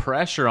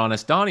pressure on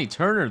us. Donnie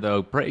Turner,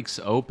 though, breaks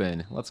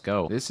open. Let's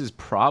go. This is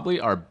probably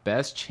our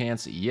best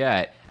chance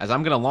yet, as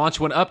I'm going to launch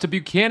one up to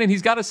Buchanan.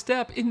 He's got a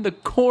step in the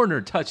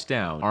corner.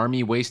 Touchdown.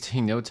 Army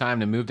wasting no time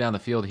to move down the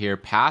field here,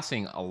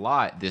 passing a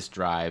lot this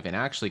drive and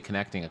actually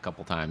connecting a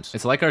couple times.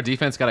 It's like our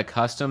defense got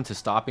accustomed to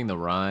stopping the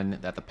run,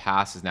 that the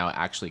pass is now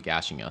actually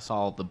gashing us.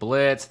 All the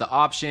blitz, the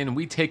option,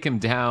 we take him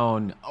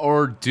down,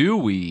 or do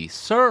we?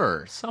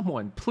 Sir,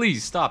 someone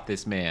please stop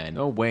this man.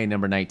 No way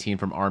number 19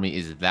 from Army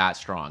is that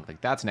strong.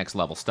 Like, that's next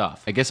level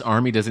stuff. I guess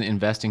Army doesn't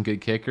invest in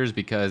good kickers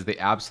because they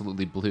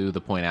absolutely blew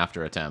the point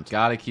after attempt.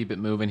 Gotta keep it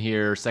moving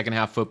here. Second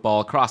half football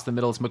across the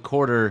middle. It's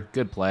McCorder.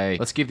 Good play.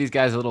 Let's give these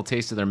guys a little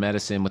taste of their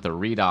medicine with a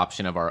read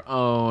option of our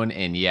own.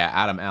 And yeah,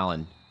 Adam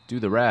Allen, do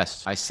the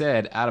rest. I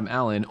said Adam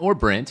Allen or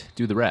Brent,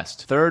 do the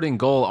rest. 3rd and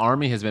goal.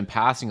 Army has been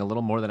passing a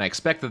little more than I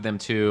expected them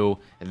to.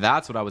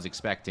 That's what I was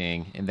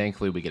expecting, and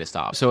thankfully we get a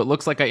stop. So it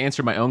looks like I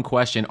answered my own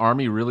question.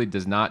 Army really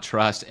does not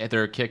trust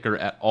their kicker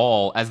at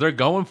all as they're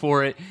going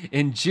for it,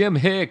 and Jim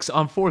Hicks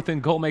on 4th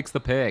and goal makes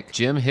the pick.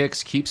 Jim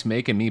Hicks keeps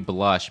making me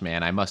blush,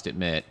 man, I must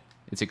admit.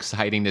 It's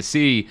exciting to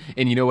see,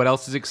 and you know what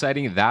else is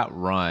exciting? That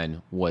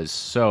run was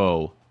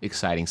so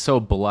exciting, so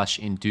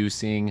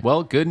blush-inducing.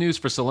 Well, good news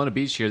for Solana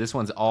Beach here. This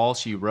one's all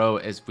she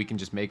wrote, as we can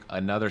just make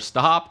another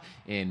stop.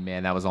 And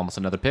man, that was almost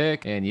another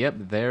pick. And yep,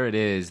 there it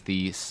is,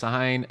 the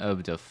sign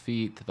of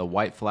defeat. The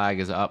white flag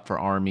is up for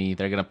Army.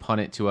 They're gonna punt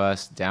it to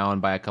us,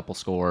 down by a couple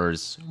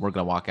scores. We're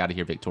gonna walk out of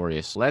here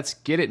victorious. Let's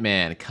get it,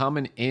 man.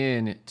 Coming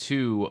in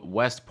to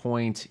West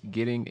Point,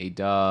 getting a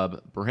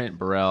dub. Brent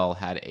Burrell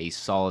had a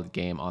solid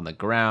game on the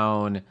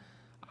ground.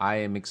 I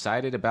am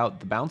excited about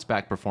the bounce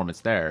back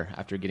performance there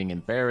after getting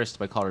embarrassed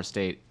by Colorado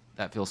State.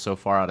 That feels so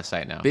far out of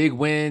sight now. Big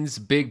wins,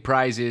 big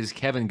prizes.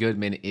 Kevin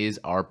Goodman is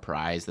our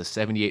prize. The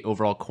 78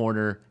 overall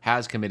corner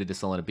has committed to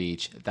Solana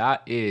Beach.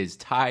 That is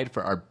tied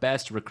for our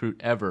best recruit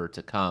ever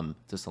to come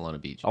to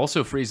Solana Beach.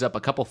 Also frees up a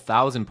couple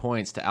thousand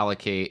points to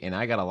allocate, and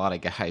I got a lot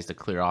of guys to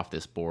clear off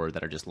this board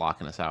that are just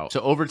locking us out.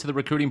 So over to the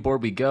recruiting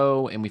board we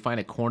go, and we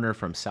find a corner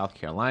from South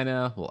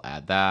Carolina. We'll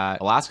add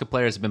that. Alaska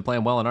players have been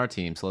playing well on our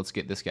team, so let's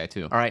get this guy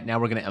too. All right, now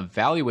we're going to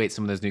evaluate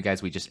some of those new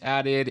guys we just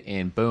added,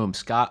 and boom,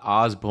 Scott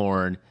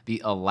Osborne,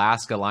 the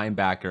Alaska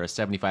linebacker, a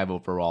 75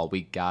 overall.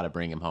 We gotta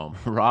bring him home.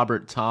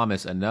 Robert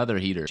Thomas, another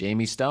heater.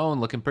 Jamie Stone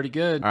looking pretty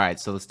good. All right,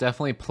 so let's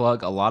definitely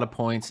plug a lot of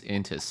points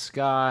into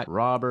Scott,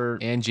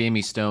 Robert, and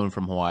Jamie Stone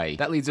from Hawaii.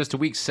 That leads us to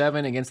week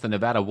 7 against the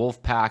Nevada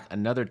Wolfpack,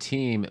 another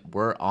team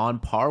we're on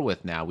par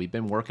with now. We've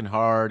been working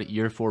hard,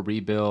 year 4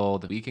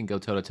 rebuild. We can go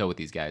toe-to-toe with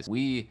these guys.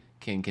 We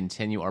can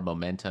continue our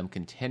momentum,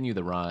 continue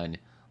the run.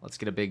 Let's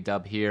get a big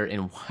dub here.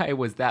 And why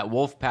was that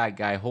Wolfpack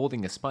guy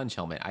holding a sponge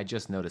helmet? I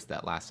just noticed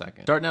that last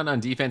second. Starting out on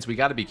defense, we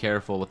got to be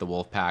careful with the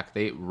Wolfpack.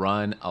 They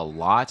run a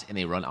lot and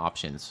they run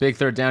options. Big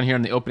third down here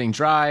on the opening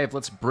drive.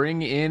 Let's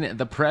bring in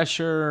the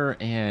pressure.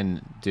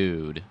 And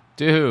dude,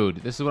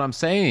 this is what I'm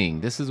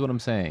saying. This is what I'm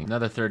saying.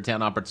 Another third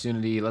down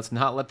opportunity. Let's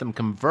not let them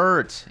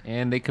convert.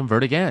 And they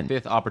convert again.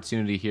 Fifth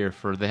opportunity here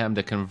for them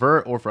to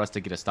convert or for us to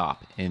get a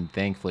stop. And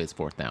thankfully it's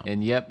fourth down.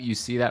 And yep, you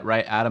see that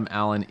right. Adam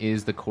Allen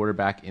is the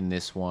quarterback in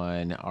this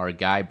one. Our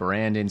guy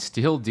Brandon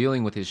still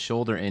dealing with his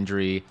shoulder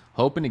injury.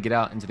 Hoping to get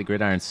out into the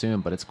gridiron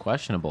soon, but it's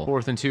questionable.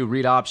 4th and 2,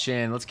 read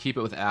option. Let's keep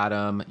it with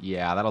Adam.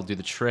 Yeah, that'll do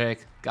the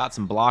trick. Got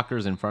some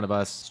blockers in front of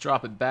us. Let's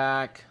drop it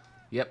back.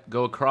 Yep,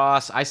 go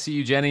across. I see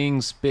you,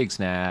 Jennings. Big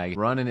snag.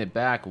 Running it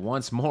back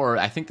once more.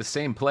 I think the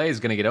same play is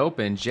going to get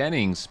open.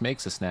 Jennings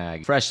makes a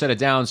snag. Fresh set of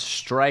downs.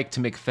 Strike to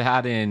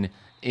McFadden.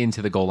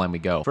 Into the goal line we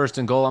go. 1st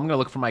and goal. I'm going to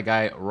look for my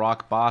guy,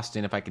 Rock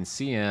Boston, if I can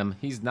see him.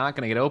 He's not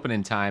going to get open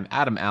in time.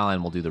 Adam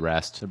Allen will do the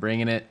rest. They're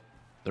bringing it.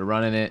 They're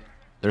running it.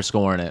 They're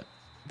scoring it.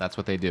 That's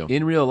what they do.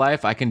 In real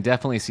life, I can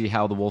definitely see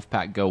how the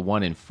Wolfpack go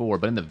 1 and 4,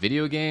 but in the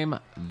video game,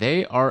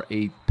 they are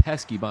a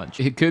pesky bunch.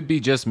 It could be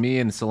just me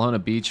in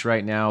Solana Beach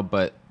right now,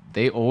 but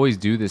they always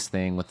do this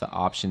thing with the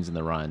options and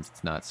the runs.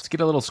 It's nuts. Let's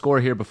get a little score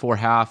here before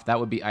half. That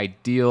would be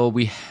ideal.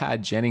 We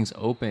had Jennings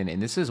open,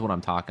 and this is what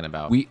I'm talking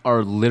about. We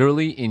are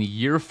literally in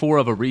year 4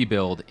 of a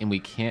rebuild, and we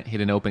can't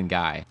hit an open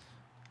guy.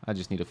 I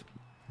just need to...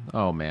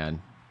 Oh,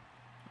 man.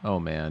 Oh,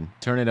 man.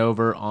 Turn it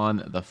over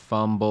on the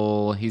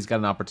fumble. He's got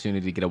an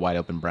opportunity to get a wide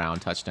open Brown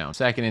touchdown.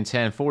 2nd and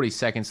 10, 40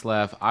 seconds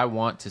left. I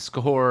want to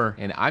score,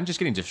 and I'm just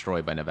getting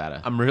destroyed by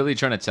Nevada. I'm really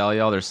trying to tell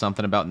y'all there's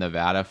something about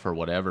Nevada for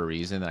whatever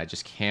reason that I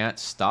just can't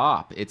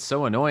stop. It's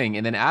so annoying.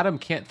 And then Adam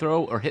can't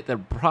throw or hit the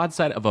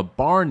broadside of a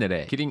barn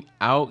today. Getting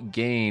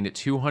outgained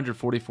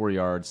 244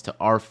 yards to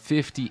our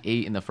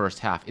 58 in the first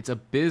half. It's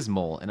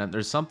abysmal, and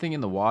there's something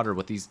in the water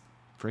with these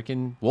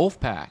freaking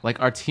Wolfpack. Like,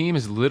 our team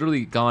has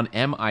literally gone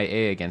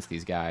MIA against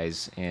these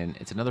guys, and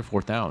it's another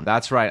 4th down.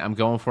 That's right. I'm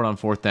going for it on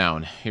 4th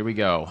down. Here we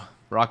go.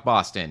 Rock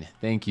Boston.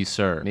 Thank you,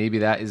 sir. Maybe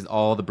that is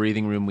all the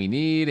breathing room we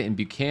need, and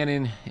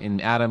Buchanan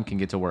and Adam can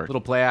get to work.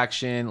 Little play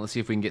action. Let's see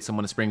if we can get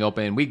someone to spring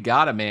open. We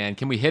got a man.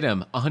 Can we hit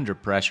him? Under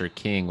pressure.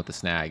 King with the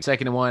snag.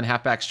 2nd and 1,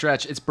 halfback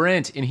stretch. It's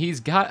Brent, and he's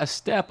got a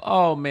step.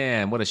 Oh,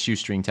 man. What a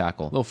shoestring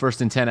tackle. Little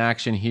 1st and 10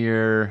 action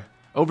here.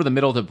 Over the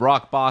middle to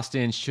Rock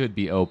Boston. Should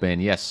be open.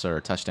 Yes, sir.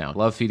 Touchdown.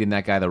 Love feeding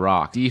that guy the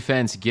rock.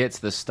 Defense gets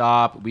the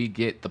stop. We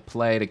get the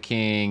play to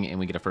King, and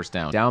we get a 1st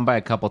down. Down by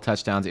a couple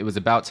touchdowns. It was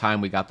about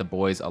time we got the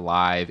boys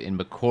alive, and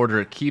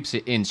McCorder keeps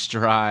it in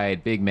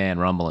stride. Big man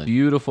rumbling.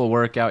 Beautiful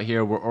workout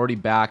here. We're already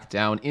back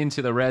down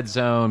into the red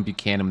zone.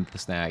 Buchanan with the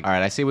snag. All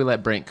right, I say we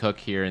let Brent cook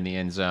here in the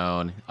end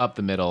zone. Up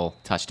the middle.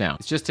 Touchdown.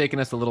 It's just taking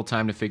us a little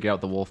time to figure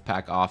out the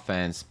Wolfpack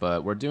offense,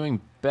 but we're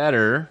doing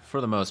better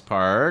for the most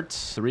part.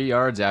 3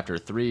 yards after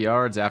 3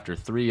 yards after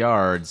 3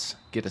 yards.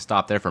 Get to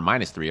stop there for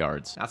 -3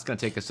 yards. That's going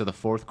to take us to the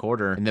 4th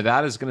quarter. And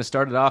Nevada's going to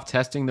start it off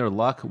testing their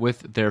luck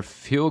with their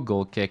field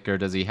goal kicker.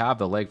 Does he have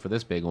the leg for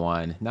this big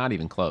one? Not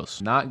even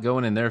close. Not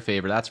going in their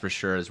favor, that's for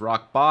sure. As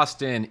Rock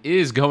Boston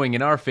is going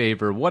in our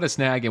favor. What a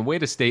snag, and way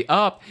to stay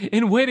up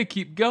and way to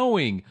keep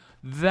going.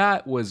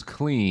 That was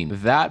clean.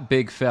 That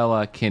big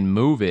fella can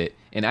move it,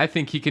 and I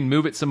think he can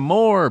move it some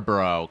more,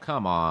 bro.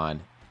 Come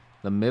on.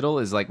 The middle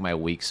is like my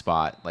weak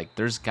spot. Like,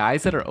 there's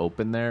guys that are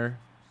open there,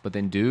 but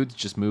then dudes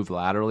just move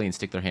laterally and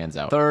stick their hands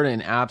out. 3rd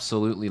and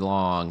absolutely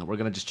long. We're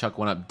going to just chuck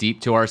one up deep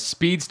to our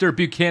speedster.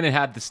 Buchanan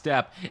had the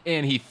step,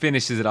 and he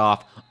finishes it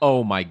off.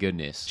 Oh, my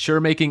goodness. Sure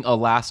making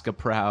Alaska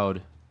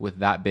proud with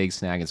that big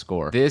snag and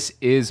score. This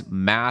is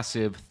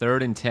massive.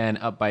 3rd and 10,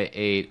 up by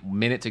 8.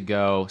 Minute to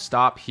go.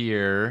 Stop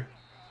here.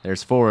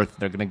 There's 4th.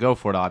 They're going to go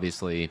for it,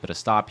 obviously, but a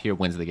stop here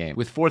wins the game.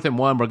 With 4th and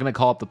 1, we're going to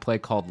call up the play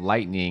called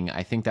Lightning.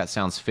 I think that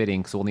sounds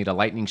fitting, so we'll need a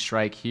lightning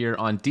strike here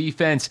on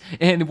defense.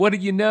 And what do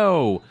you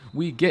know?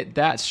 We get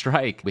that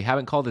strike. We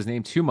haven't called his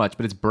name too much,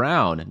 but it's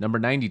Brown, number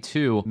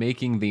 92,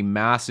 making the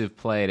massive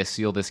play to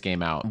seal this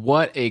game out.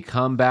 What a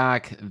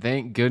comeback.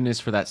 Thank goodness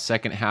for that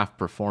second half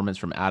performance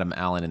from Adam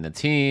Allen and the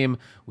team.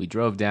 We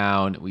drove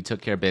down. We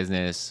took care of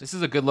business. This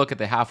is a good look at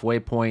the halfway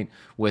point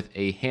with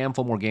a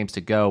handful more games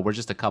to go. We're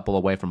just a couple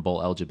away from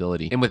bowl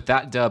eligibility. And with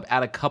that dub,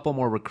 add a couple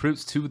more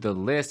recruits to the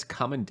list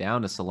coming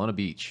down to Solana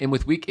Beach. And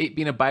with week 8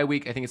 being a bye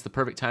week, I think it's the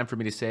perfect time for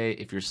me to say,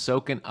 if you're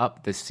soaking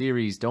up the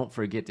series, don't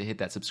forget to hit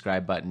that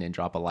subscribe button and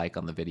drop a like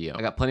on the video.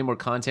 I got plenty more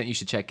content you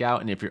should check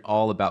out, and if you're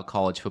all about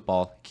college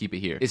football, keep it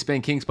here. It's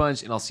been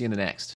KingSponge, and I'll see you in the next.